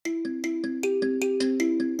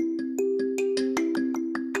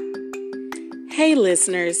Hey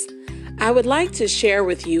listeners, I would like to share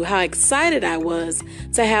with you how excited I was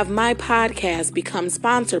to have my podcast become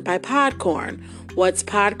sponsored by Podcorn. What's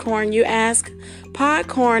Podcorn, you ask?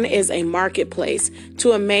 Podcorn is a marketplace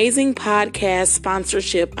to amazing podcast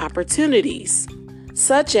sponsorship opportunities,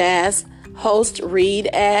 such as host read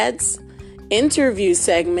ads, interview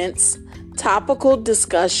segments, topical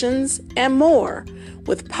discussions, and more.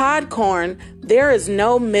 With Podcorn, there is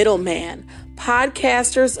no middleman.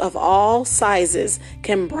 Podcasters of all sizes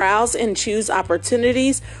can browse and choose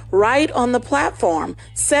opportunities right on the platform,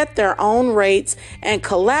 set their own rates, and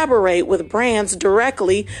collaborate with brands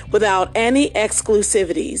directly without any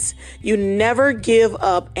exclusivities. You never give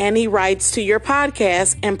up any rights to your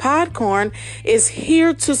podcast, and Podcorn is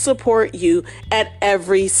here to support you at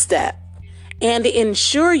every step and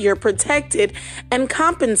ensure you're protected and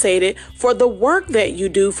compensated for the work that you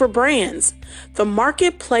do for brands. The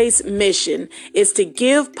marketplace mission is to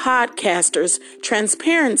give podcasters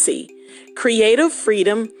transparency, creative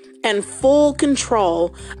freedom, and full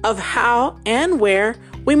control of how and where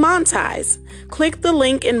we monetize. Click the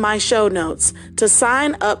link in my show notes to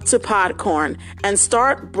sign up to Podcorn and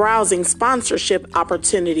start browsing sponsorship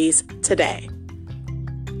opportunities today.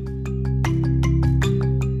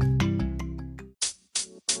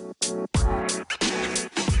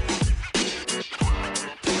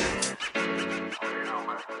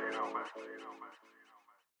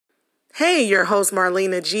 Hey, your host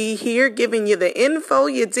Marlena G here, giving you the info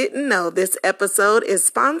you didn't know. This episode is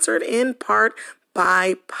sponsored in part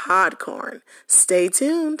by Podcorn. Stay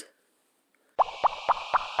tuned.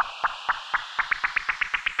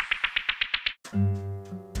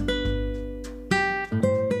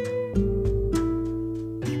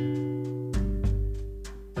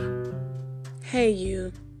 Hey,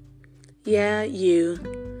 you. Yeah, you.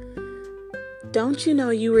 Don't you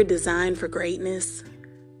know you were designed for greatness?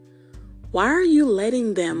 Why are you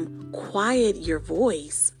letting them quiet your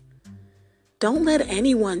voice? Don't let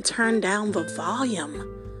anyone turn down the volume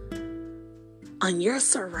on your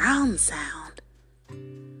surround sound.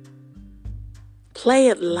 Play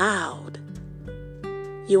it loud.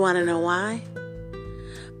 You want to know why?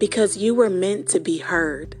 Because you were meant to be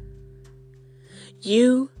heard.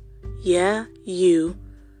 You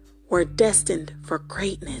were destined for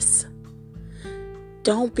greatness.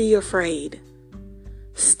 Don't be afraid.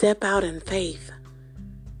 Step out in faith.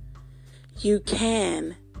 You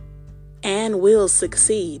can and will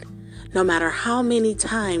succeed, no matter how many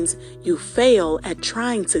times you fail at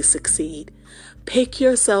trying to succeed. Pick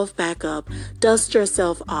yourself back up, dust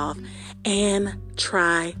yourself off, and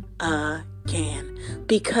try again.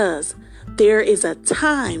 Because there is a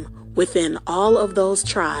time within all of those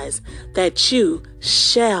tries that you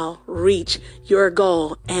shall reach your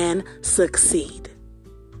goal and succeed.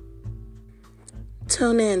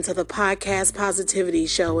 Tune in to the Podcast Positivity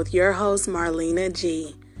Show with your host, Marlena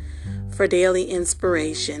G, for daily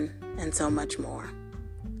inspiration and so much more.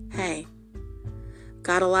 Hey,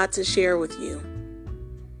 got a lot to share with you.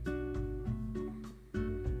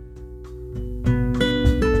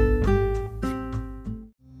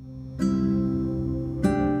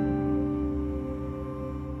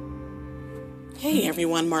 Hey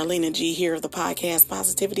everyone, Marlena G here of the Podcast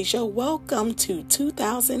Positivity Show. Welcome to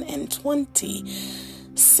 2020,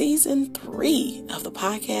 Season 3 of the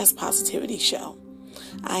Podcast Positivity Show.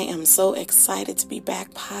 I am so excited to be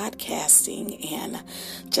back podcasting and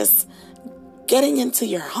just getting into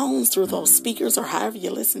your homes through those speakers or however you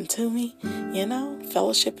listen to me,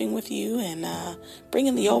 fellowshipping with you and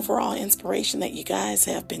bringing the overall inspiration that you guys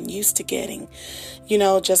have been used to getting,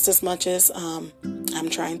 just as much as I'm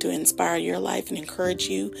trying to inspire your life and encourage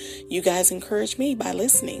you. You guys encourage me by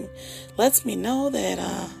listening. Lets me know that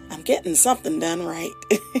I'm getting something done right.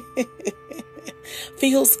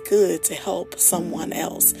 Feels good to help someone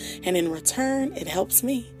else. And in return, it helps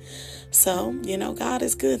me. So, God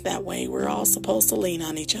is good that way. We're all supposed to lean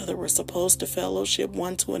on each other. We're supposed to fellowship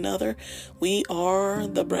one to another. We are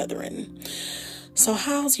the brethren. So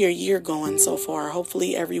how's your year going so far?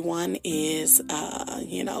 Hopefully everyone is,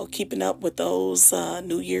 keeping up with those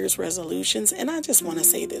New Year's resolutions. And I just want to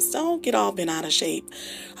say this. Don't get all bent out of shape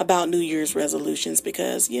about New Year's resolutions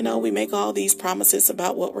because, we make all these promises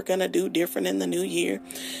about what we're going to do different in the new year.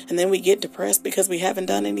 And then we get depressed because we haven't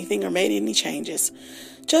done anything or made any changes.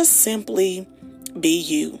 Just simply be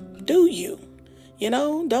you. Do you.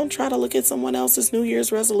 Don't try to look at someone else's New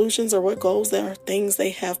Year's resolutions or what goals or things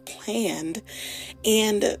they have planned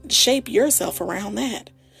and shape yourself around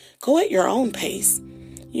that. Go at your own pace.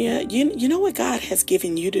 Yeah, you know what God has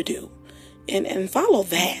given you to do and follow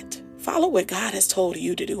that. Follow what God has told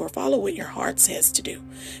you to do, or follow what your heart says to do.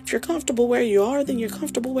 If you're comfortable where you are, then you're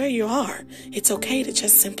comfortable where you are. It's okay to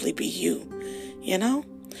just simply be you,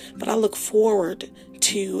 But I look forward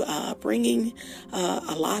to bringing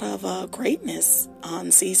a lot of greatness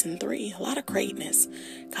on season 3, a lot of greatness.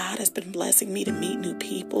 God has been blessing me to meet new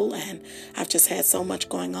people, and I've just had so much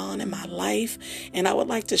going on in my life, and I would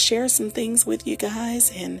like to share some things with you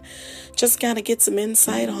guys and just kind of get some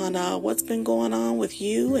insight on what's been going on with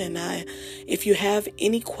you. And if you have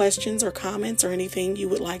any questions or comments or anything you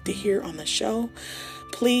would like to hear on the show,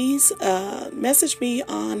 please message me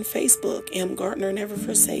on Facebook, M. Gardner Never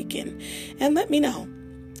Forsaken, and let me know.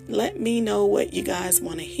 Let me know what you guys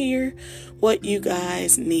want to hear, what you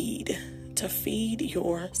guys need to feed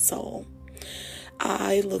your soul.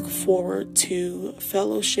 I look forward to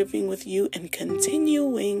fellowshipping with you and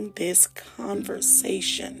continuing this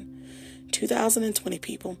conversation. 2020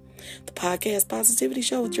 people, the podcast Positivity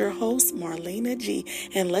Show with your host, Marlena G.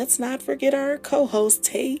 And let's not forget our co-host,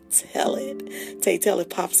 Tay Tell It. Tay Tell It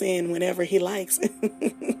pops in whenever he likes.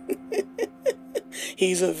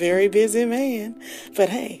 He's a very busy man. But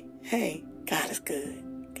hey, God is good.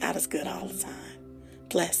 God is good all the time.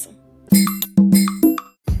 Bless him.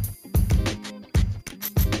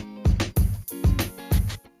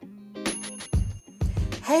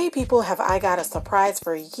 Hey people, have I got a surprise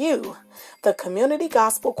for you? The Community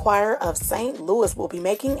Gospel Choir of St. Louis will be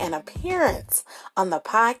making an appearance on the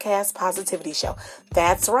podcast Positivity Show.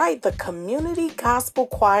 That's right, the Community Gospel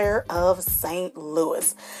Choir of St.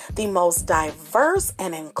 Louis, the most diverse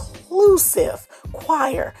and inclusive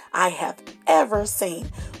choir I have ever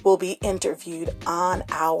seen, will be interviewed on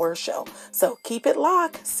our show. So keep it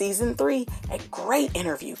locked. Season 3, a great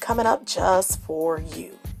interview coming up just for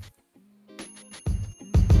you.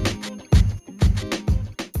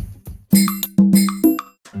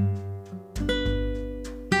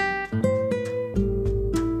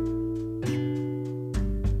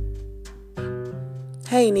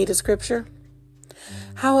 Hey, need a scripture?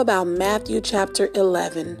 How about Matthew chapter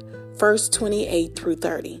 11, verse 28 through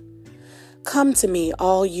 30? Come to me,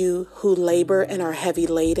 all you who labor and are heavy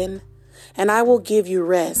laden, and I will give you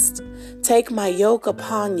rest. Take my yoke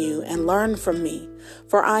upon you and learn from me,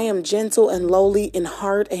 for I am gentle and lowly in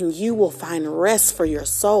heart, and you will find rest for your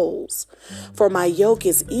souls. For my yoke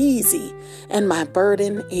is easy and my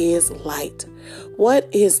burden is light. What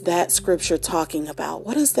is that scripture talking about?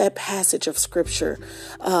 What is that passage of scripture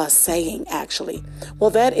saying, actually?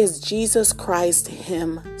 Well, that is Jesus Christ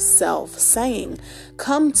himself saying,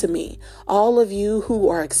 come to me, all of you who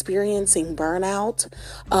are experiencing burnout.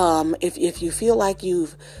 If you feel like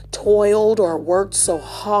you've toiled or worked so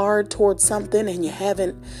hard towards something and you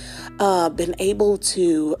haven't been able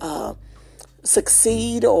to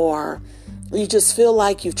succeed, or you just feel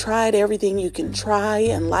like you've tried everything you can try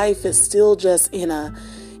and life is still just in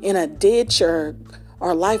a ditch,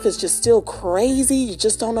 or life is just still crazy. You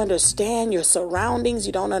just don't understand your surroundings.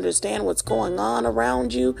 You don't understand what's going on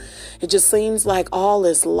around you. It just seems like all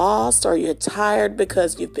is lost, or you're tired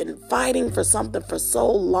because you've been fighting for something for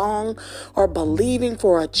so long, or believing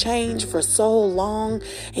for a change for so long,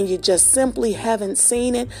 and you just simply haven't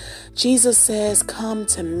seen it. Jesus says, come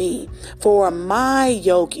to me, for my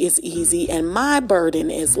yoke is easy and my burden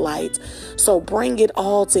is light. So bring it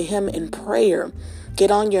all to him in prayer. Get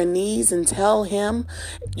on your knees and tell him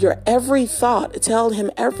your every thought. Tell him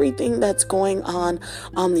everything that's going on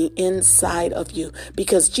the inside of you,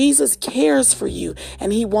 because Jesus cares for you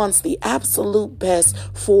and he wants the absolute best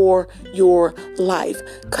for your life.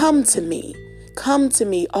 Come to me. Come to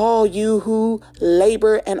me, all you who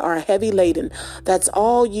labor and are heavy laden. That's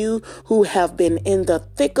all you who have been in the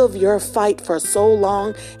thick of your fight for so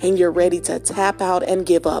long and you're ready to tap out and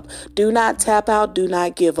give up. Do not tap out. Do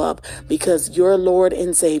not give up, because your Lord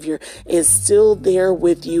and Savior is still there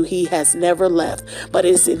with you. He has never left, but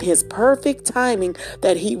it's in his perfect timing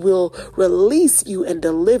that he will release you and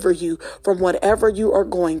deliver you from whatever you are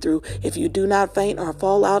going through if you do not faint or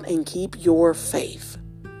fall out and keep your faith.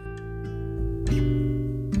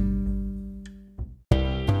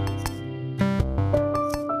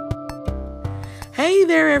 Hey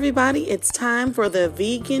there, everybody. It's time for the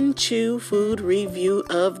Vegan Chew Food Review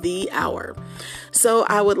of the Hour. So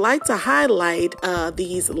I would like to highlight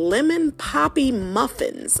these lemon poppy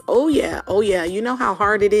muffins. Oh yeah. You know how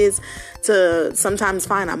hard it is to sometimes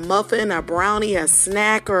find a muffin, a brownie, a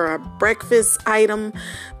snack, or a breakfast item.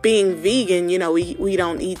 Being vegan, we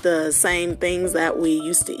don't eat the same things that we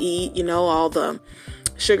used to eat, all the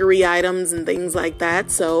sugary items and things like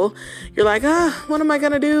that. So you're like, what am I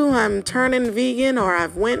going to do? I'm turning vegan, or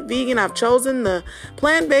I've went vegan. I've chosen the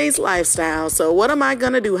plant-based lifestyle. So what am I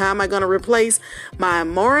going to do? How am I going to replace my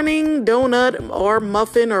morning donut or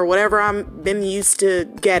muffin or whatever I've been used to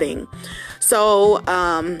getting? So,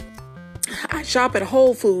 I shop at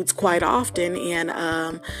Whole Foods quite often,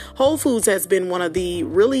 and Whole Foods has been one of the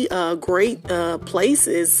really great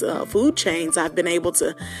places, food chains I've been able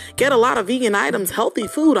to get a lot of vegan items, healthy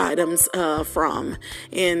food items from,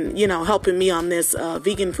 and, helping me on this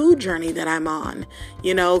vegan food journey that I'm on,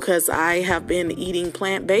 because I have been eating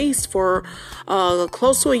plant-based for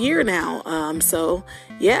close to a year now. So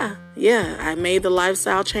yeah, I made the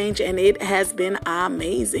lifestyle change, and it has been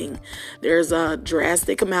amazing. There's a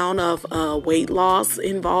drastic amount of weight loss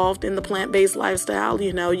involved in the plant-based lifestyle.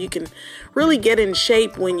 You can really get in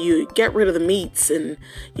shape when you get rid of the meats and,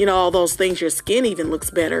 all those things. Your skin even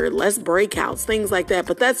looks better, less breakouts, things like that.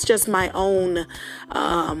 But that's just my own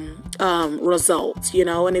results,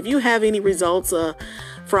 and if you have any results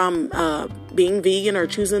from being vegan or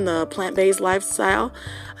choosing the plant-based lifestyle,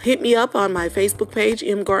 hit me up on my Facebook page,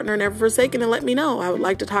 M. Gartner Never Forsaken, and let me know. I would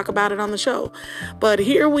like to talk about it on the show. But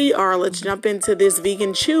here we are. Let's jump into this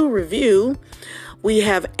vegan chew review. We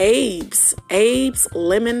have Abe's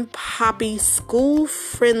Lemon Poppy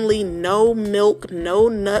School-Friendly, no milk, no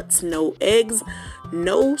nuts, no eggs,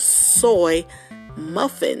 no soy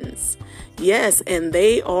muffins. Yes, and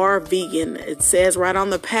they are vegan. It says right on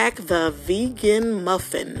the pack, the vegan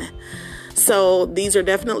muffin. So these are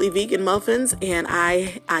definitely vegan muffins, and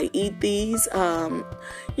I eat these, often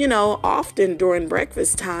during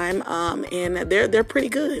breakfast time, and they're pretty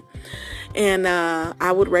good. And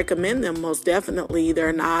I would recommend them most definitely.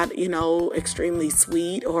 They're not, extremely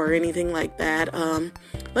sweet or anything like that.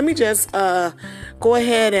 Let me just go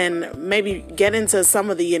ahead and maybe get into some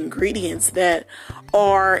of the ingredients that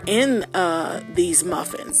are in these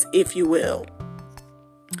muffins, if you will.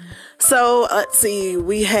 So let's see,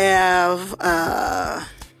 we have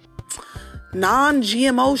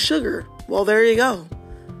non-GMO sugar. Well, there you go.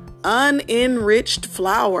 Unenriched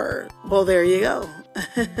flour. Well, there you go.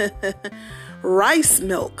 Rice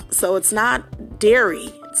milk. So it's not dairy.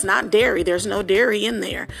 There's no dairy in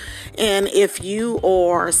there. And if you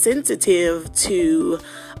are sensitive to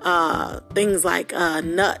things like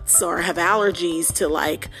nuts, or have allergies to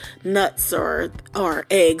like nuts or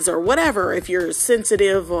eggs or whatever, if you're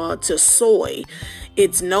sensitive to soy,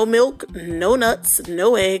 it's no milk, no nuts,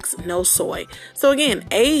 no eggs, no soy. So again,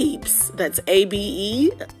 Abe's, that's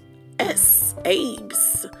ABES,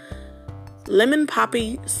 Abe's Lemon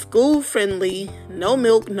Poppy School-Friendly, no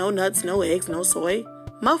milk, no nuts, no eggs, no soy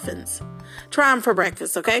muffins. Try them for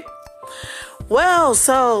breakfast, okay? Well,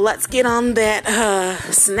 so let's get on that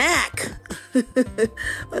snack.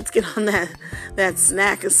 Let's get on that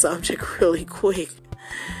snack subject really quick.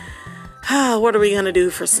 What are we going to do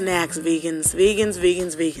for snacks,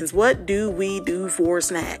 vegans? What do we do for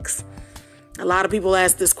snacks? A lot of people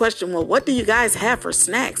ask this question, well, what do you guys have for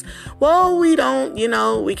snacks? Well, we don't,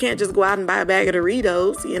 we can't just go out and buy a bag of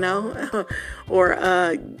Doritos, or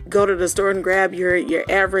go to the store and grab your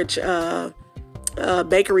average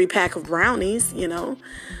bakery pack of brownies,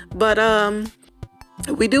 But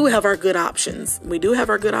we do have our good options.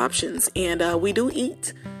 And we do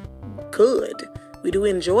eat good. We do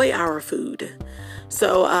enjoy our food.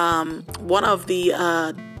 So one of the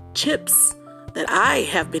chips that I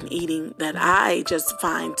have been eating that I just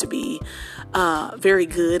find to be very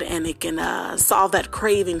good, and it can solve that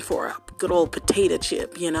craving for a good old potato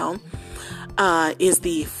chip, is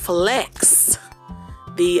the Flex.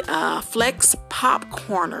 The Flex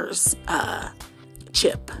Popcorners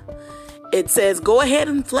chip. It says, go ahead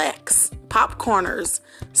and flex. Popcorners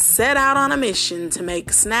set out on a mission to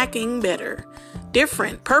make snacking better,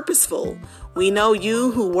 different, purposeful. We know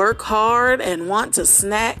you who work hard and want to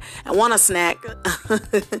snack and want snacks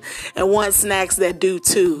that do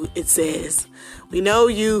too, it says. We know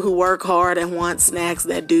you who work hard and want snacks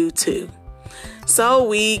that do too. So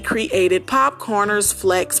we created Popcorners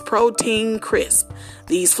Flex Protein Crisp.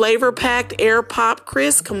 These flavor-packed Air Pop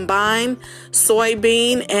Crisp combine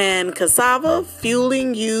soybean and cassava,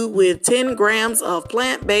 fueling you with 10 grams of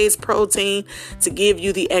plant-based protein to give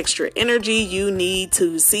you the extra energy you need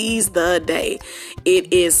to seize the day.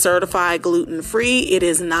 It is certified gluten-free. It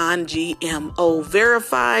is non-GMO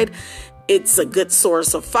verified. It's a good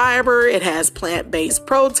source of fiber. It has plant-based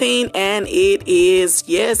protein, and it is,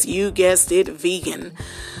 yes, you guessed it, vegan.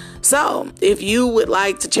 So if you would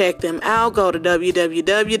like to check them out, go to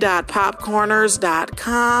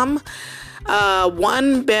www.popcorners.com.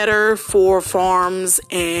 One better for farms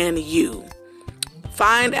and you.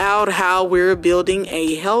 Find out how we're building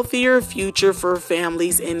a healthier future for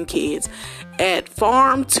families and kids at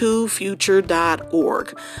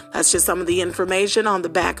farm2future.org. That's just some of the information on the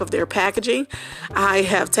back of their packaging. I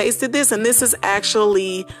have tasted this, and this is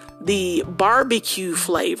actually the barbecue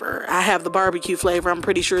flavor. I have the barbecue flavor. I'm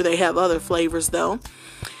pretty sure they have other flavors though.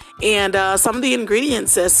 And some of the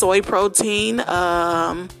ingredients says soy protein,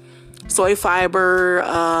 soy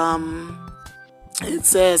fiber, it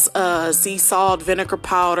says sea salt, vinegar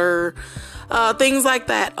powder, things like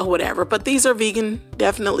that or whatever. But these are vegan,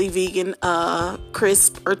 definitely vegan,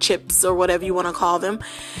 crisp or chips or whatever you want to call them.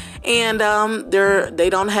 And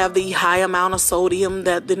they don't have the high amount of sodium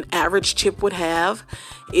that the average chip would have.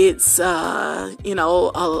 It's a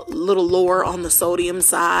little lower on the sodium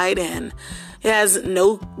side, and it has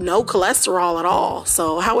no cholesterol at all.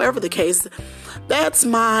 So however the case, that's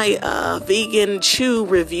my vegan chew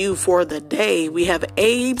review for the day. We have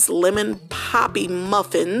Abe's Lemon Poppy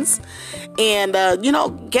Muffins. And,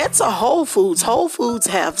 get to Whole Foods. Whole Foods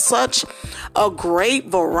have such a great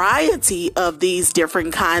variety of these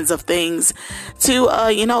different kinds of things to,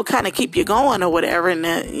 kind of keep you going or whatever. And,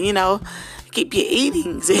 keep you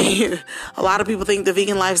eating. A lot of people think the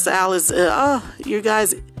vegan lifestyle is, you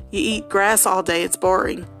eat grass all day. It's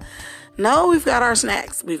boring. No, we've got our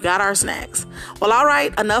snacks. Well, all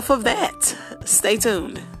right. Enough of that. Stay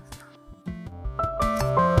tuned.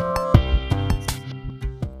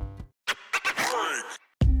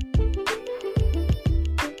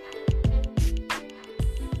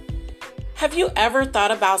 Have you ever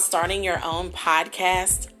thought about starting your own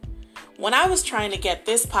podcast? When I was trying to get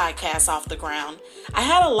this podcast off the ground, I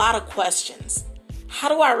had a lot of questions. How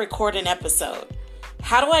do I record an episode?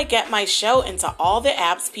 How do I get my show into all the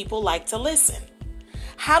apps people like to listen?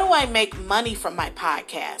 How do I make money from my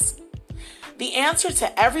podcast? The answer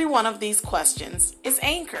to every one of these questions is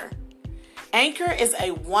Anchor. Anchor is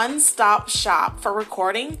a one-stop shop for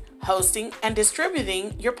recording, hosting, and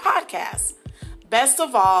distributing your podcast. Best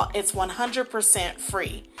of all, it's 100%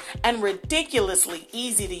 free and ridiculously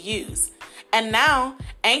easy to use. And now,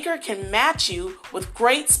 Anchor can match you with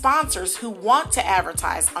great sponsors who want to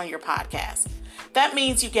advertise on your podcast. That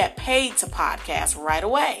means you get paid to podcast right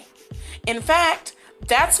away. In fact,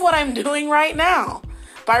 that's what I'm doing right now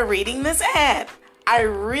by reading this ad. I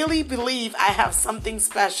really believe I have something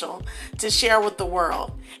special to share with the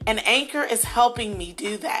world, and Anchor is helping me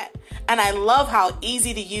do that. And I love how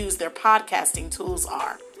easy to use their podcasting tools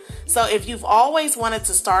are. So if you've always wanted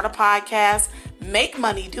to start a podcast, make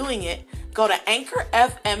money doing it, go to Anchor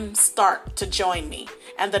FM Start to join me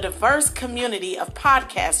and the diverse community of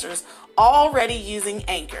podcasters already using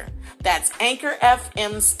Anchor. That's Anchor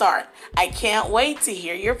FM Start. I can't wait to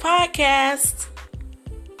hear your podcast.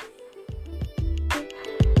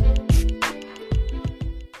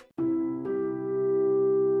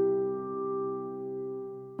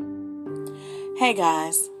 Hey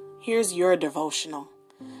guys, here's your devotional.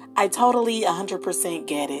 I totally 100%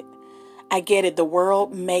 get it. I get it. The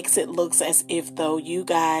world makes it look as if though you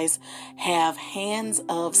guys have hands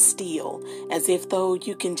of steel, as if though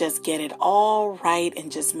you can just get it all right and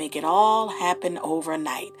just make it all happen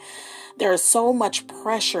overnight. There is so much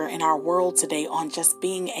pressure in our world today on just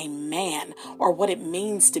being a man or what it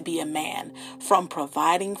means to be a man, from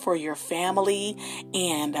providing for your family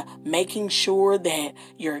and making sure that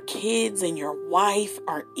your kids and your wife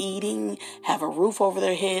are eating, have a roof over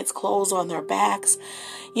their heads, clothes on their backs.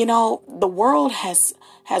 The world has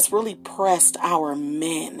really pressed our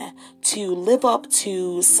men to live up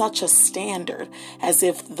to such a standard, as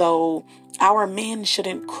if though our men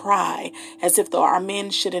shouldn't cry, as if though our men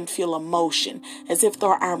shouldn't feel emotion, as if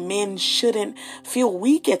though our men shouldn't feel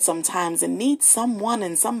weak at sometimes and need someone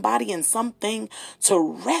and somebody and something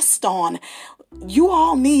to rest on. You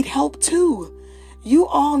all need help too. You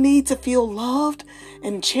all need to feel loved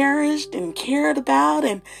and cherished and cared about,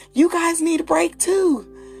 and you guys need a break too.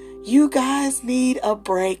 You guys need a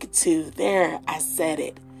break too. There, I said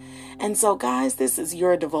it. And so, guys, this is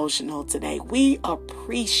your devotional today.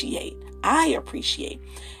 I appreciate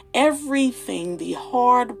everything the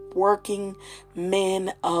hard-working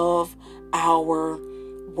men of our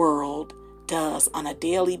world does on a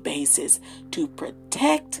daily basis to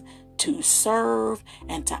protect, to serve,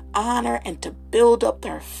 and to honor, and to build up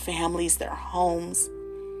their families, their homes.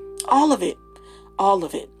 All of it.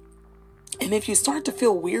 And if you start to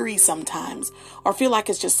feel weary sometimes, or feel like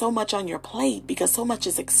it's just so much on your plate because so much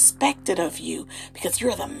is expected of you, because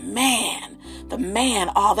you're the man,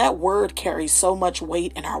 that word carries so much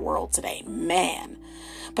weight in our world today, man.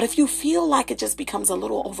 But if you feel like it just becomes a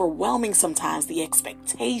little overwhelming sometimes, the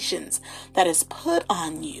expectations that is put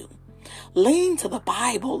on you, Lean to the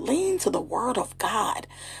Bible, lean to the Word of God,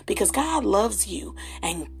 because God loves you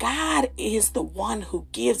and God is the one who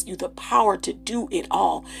gives you the power to do it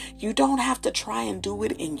all. You don't have to try and do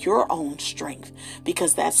it in your own strength,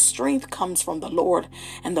 because that strength comes from the Lord.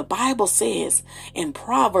 And the Bible says in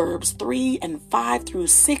Proverbs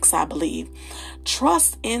 3:5-6, I believe,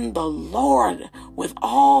 trust in the Lord with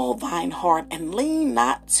all thine heart and lean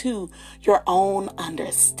not to your own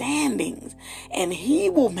understandings, and he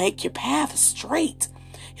will make your path straight.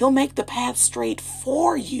 He'll make the path straight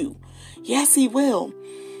for you. Yes, he will.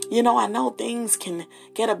 I know things can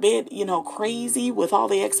get a bit, crazy with all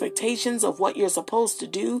the expectations of what you're supposed to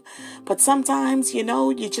do. But sometimes,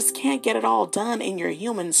 you just can't get it all done in your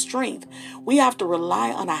human strength. We have to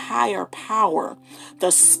rely on a higher power.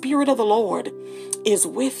 The Spirit of the Lord is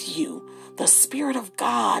with you. The Spirit of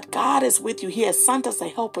God is with you. He has sent us a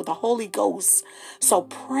helper, the Holy Ghost. So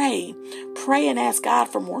pray and ask God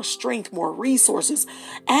for more strength, more resources.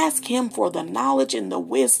 Ask him for the knowledge and the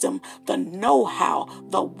wisdom, the know-how,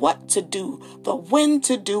 the what to do, the when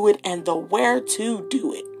to do it, and the where to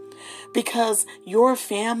do it. Because your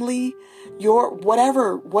family, your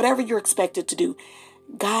whatever you're expected to do,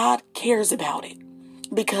 God cares about it.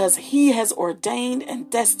 Because he has ordained and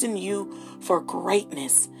destined you for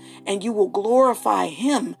greatness, and you will glorify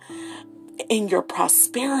him in your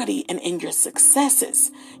prosperity and in your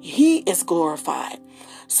successes. He is glorified.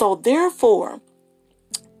 So therefore,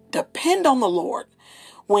 depend on the Lord.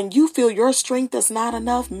 When you feel your strength is not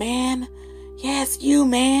enough, man,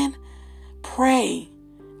 pray.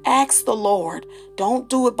 Ask the Lord. Don't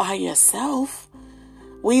do it by yourself.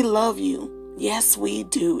 We love you. Yes, we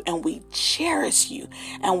do. And we cherish you.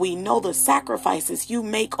 And we know the sacrifices you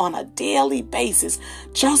make on a daily basis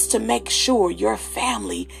just to make sure your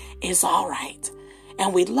family is all right.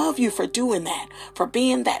 And we love you for doing that, for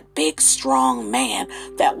being that big, strong man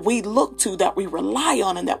that we look to, that we rely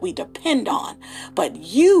on, and that we depend on. But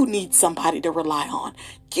you need somebody to rely on.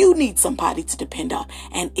 You need somebody to depend on.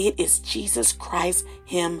 And it is Jesus Christ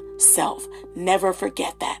himself. Never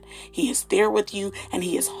forget that. He is there with you and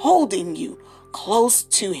he is holding you close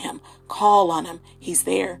to him. Call on him. He's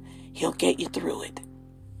there. He'll get you through it.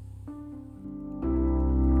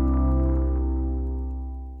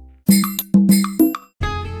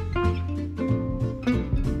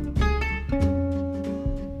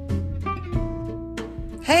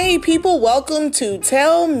 Hey people, welcome to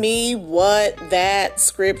Tell Me What That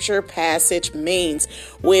Scripture Passage Means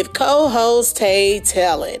with co-host Tay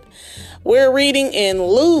Tell It. We're reading in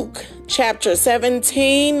Luke chapter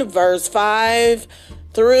 17, verse 5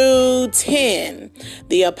 through 10.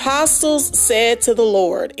 The apostles said to the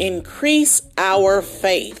Lord, "Increase our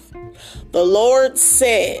faith." The Lord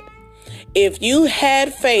said, "If you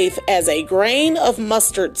had faith as a grain of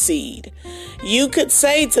mustard seed, you could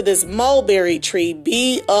say to this mulberry tree,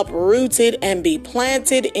 'Be uprooted and be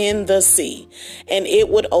planted in the sea,' and it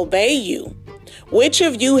would obey you. Which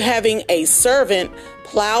of you, having a servant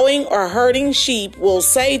plowing or herding sheep, will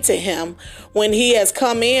say to him when he has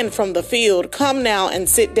come in from the field, 'Come now and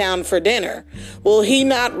sit down for dinner'? Will he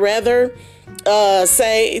not rather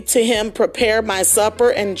say to him, 'Prepare my supper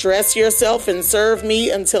and dress yourself and serve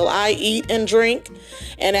me until I eat and drink,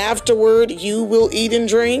 and afterward you will eat and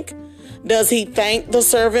drink'? Does he thank the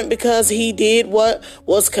servant because he did what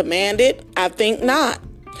was commanded? I think not.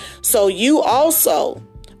 So you also,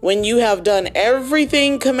 when you have done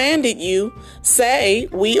everything commanded you, say,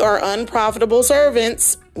 'We are unprofitable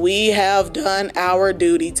servants. We have done our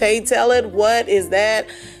duty.'" Tay, tell it, what is that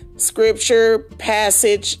scripture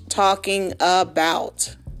passage talking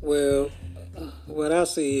about? Well, what I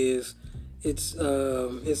see is it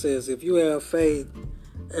says, if you have faith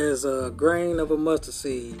as a grain of a mustard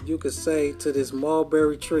seed, you could say to this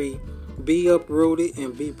mulberry tree, "Be uprooted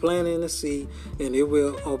and be planted in the sea," and it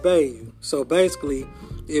will obey you. So basically,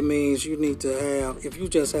 it means you need to have, if you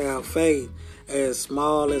just have faith as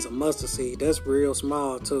small as a mustard seed, that's real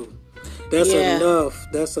small too. That's enough.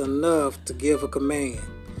 That's enough to give a command.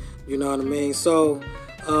 You know what I mean? So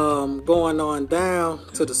going on down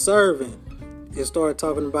to the servant, it started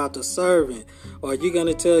talking about the servant. Are you going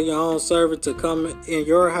to tell your own servant to come in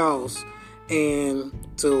your house and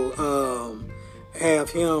to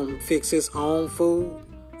have him fix his own food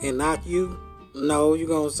and not you? No, you're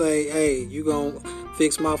going to say, "Hey, you're going to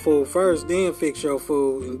fix my food first, then fix your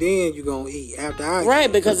food, and then you're going to eat after I eat."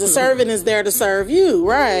 Right, because the servant is there to serve you,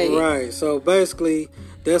 right? Right, so basically,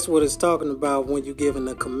 that's what it's talking about when you're giving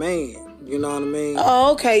a command. You know what I mean?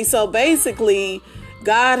 Oh, okay, so basically,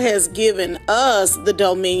 God has given us the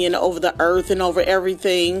dominion over the earth and over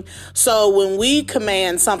everything. So when we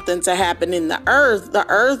command something to happen in the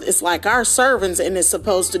earth is like our servants and is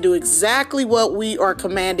supposed to do exactly what we are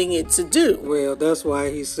commanding it to do. Well, that's why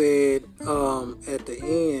he said at the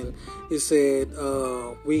end, he said,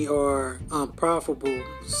 we are unprofitable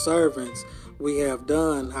servants. We have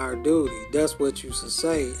done our duty. That's what you should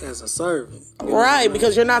say as a servant. Right,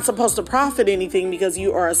 because you're not supposed to profit anything because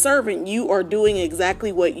you are a servant. You are doing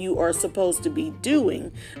exactly what you are supposed to be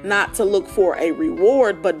doing. Not to look for a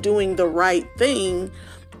reward, but doing the right thing.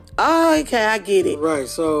 Oh, okay, I get it. Right,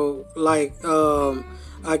 so like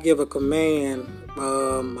I give a command,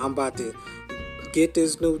 I'm about to get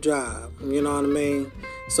this new job. You know what I mean?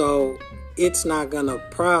 So it's not going to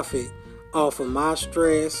profit off of my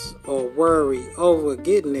stress or worry over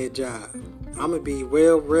getting that job. I'm going to be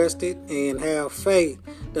well rested and have faith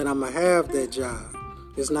that I'm going to have that job.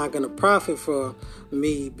 It's not going to profit for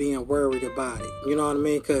me being worried about it. You know what I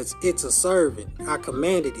mean? Because it's a servant. I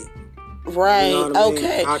commanded it. Right. You know what I mean?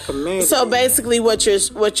 Okay. I commanded so it. Basically what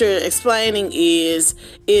you're explaining is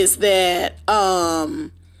that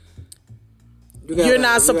you're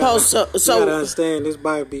not supposed to. So you gotta understand, this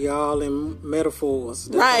might be all in metaphors.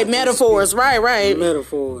 Right, metaphors. Right.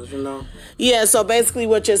 Metaphors, you know. Yeah. So basically,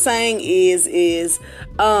 what you're saying is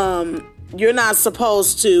you're not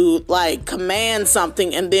supposed to like command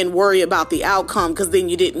something and then worry about the outcome because then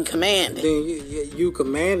you didn't command it. Then you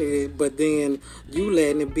commanded it, but then you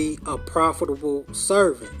letting it be a profitable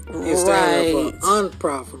servant instead of an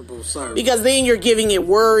unprofitable servant. Because then you're giving it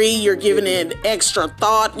worry, you're giving it extra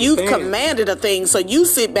thought. You've commanded a thing, so you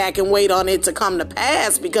sit back and wait on it to come to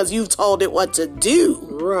pass because you've told it what to do.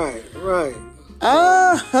 Right.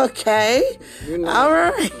 Oh, okay. All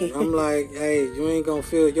right. I'm like, hey, you ain't gonna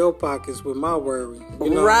fill your pockets with my worry. You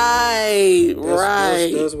know? Right.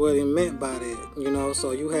 That's what he meant by that. You know,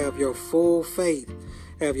 so you have your full faith.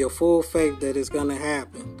 Have your full faith that it's gonna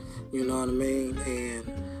happen. You know what I mean?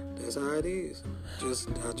 And that's how it is.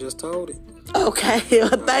 I just told it. Okay.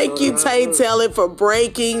 Well, thank you, Tay Tell It, for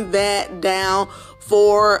breaking that down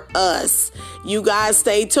for us. You guys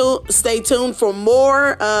stay tuned for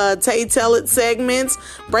more Tay Tell It segments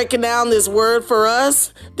breaking down this word for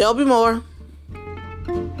us. There'll be more.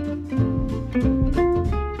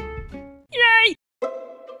 Yay!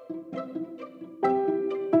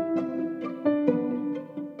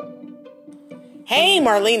 Hey,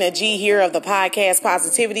 Marlena G here of the Podcast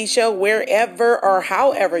Positivity Show. Wherever or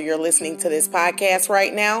however you're listening to this podcast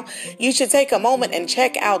right now, you should take a moment and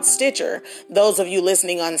check out Stitcher. Those of you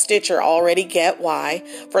listening on Stitcher already get why.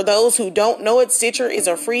 For those who don't know it, Stitcher is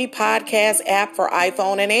a free podcast app for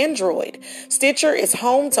iPhone and Android. Stitcher is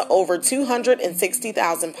home to over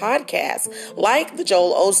 260,000 podcasts, like the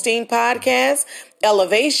Joel Osteen podcast,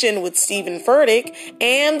 Elevation with Stephen Furtick,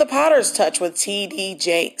 and The Potter's Touch with T.D.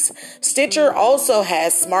 Jakes. Stitcher also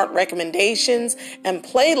has smart recommendations and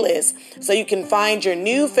playlists so you can find your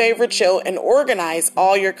new favorite show and organize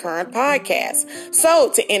all your current podcasts.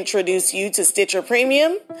 So, to introduce you to Stitcher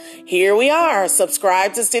Premium, here we are.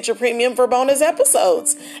 Subscribe to Stitcher Premium for bonus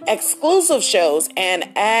episodes, exclusive shows, and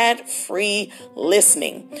ad-free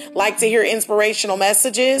listening. Like to hear inspirational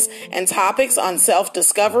messages and topics on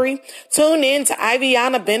self-discovery? Tune in to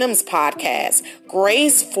Iviana Benham's podcast,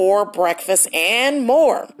 Grace for Breakfast, and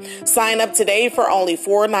more. Sign up today for only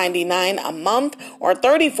 $4.99 a month or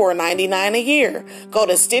 $34.99 a year. Go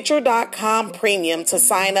to Stitcher.com Premium to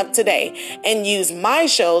sign up today and use my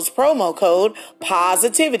show's promo code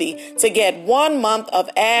POSITIVITY to get 1 month of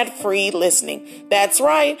ad-free listening. That's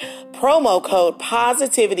right, promo code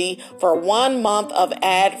POSITIVITY for 1 month of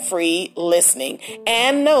ad-free listening.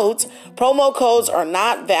 And note, promo codes are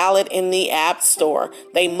not valid in the App Store.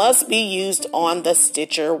 They must be used on the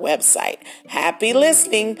Stitcher website. Happy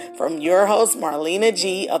listening from your host, Marlena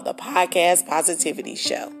G of the Podcast Positivity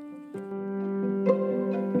Show.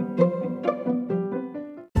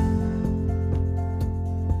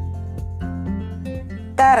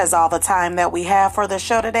 That is all the time that we have for the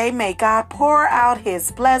show today. May God pour out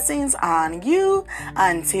his blessings on you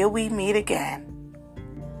until we meet again.